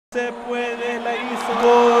Se puede, la hizo.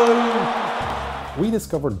 Gol! We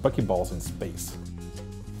discovered buckyballs in space.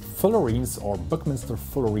 Fullerenes, or Buckminster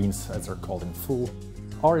fullerenes as they're called in full,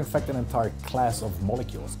 are in fact an entire class of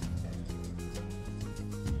molecules.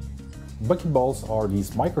 Buckyballs are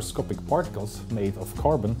these microscopic particles made of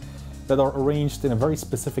carbon that are arranged in a very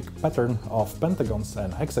specific pattern of pentagons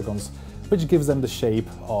and hexagons, which gives them the shape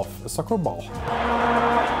of a soccer ball.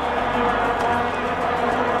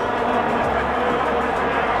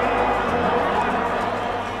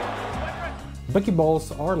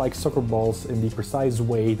 Buckyballs are like soccer balls in the precise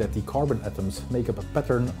way that the carbon atoms make up a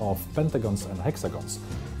pattern of pentagons and hexagons.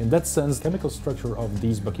 In that sense, the chemical structure of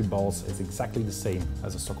these buckyballs is exactly the same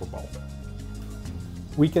as a soccer ball.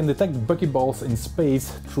 We can detect buckyballs in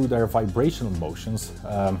space through their vibrational motions.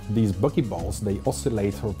 These buckyballs, they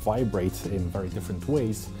oscillate or vibrate in very different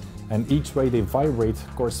ways, and each way they vibrate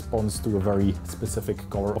corresponds to a very specific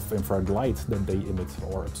color of infrared light that they emit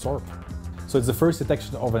or absorb. So it's the first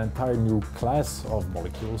detection of an entire new class of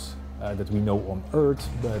molecules that we know on Earth,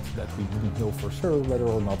 but that we didn't know for sure whether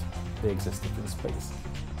or not they existed in space.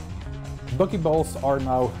 Buckyballs are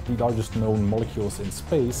now the largest known molecules in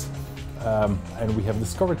space, and we have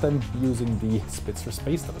discovered them using the Spitzer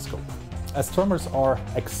Space Telescope. Astronomers are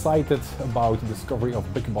excited about the discovery of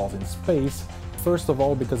buckyballs in space, first of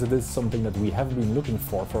all because it is something that we have been looking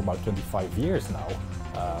for about 25 years now.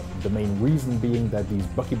 The main reason being that these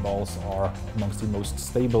buckyballs are amongst the most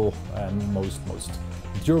stable and most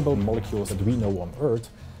durable molecules that we know on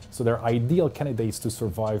Earth, so they're ideal candidates to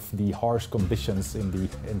survive the harsh conditions in the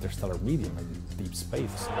interstellar medium in deep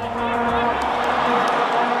space.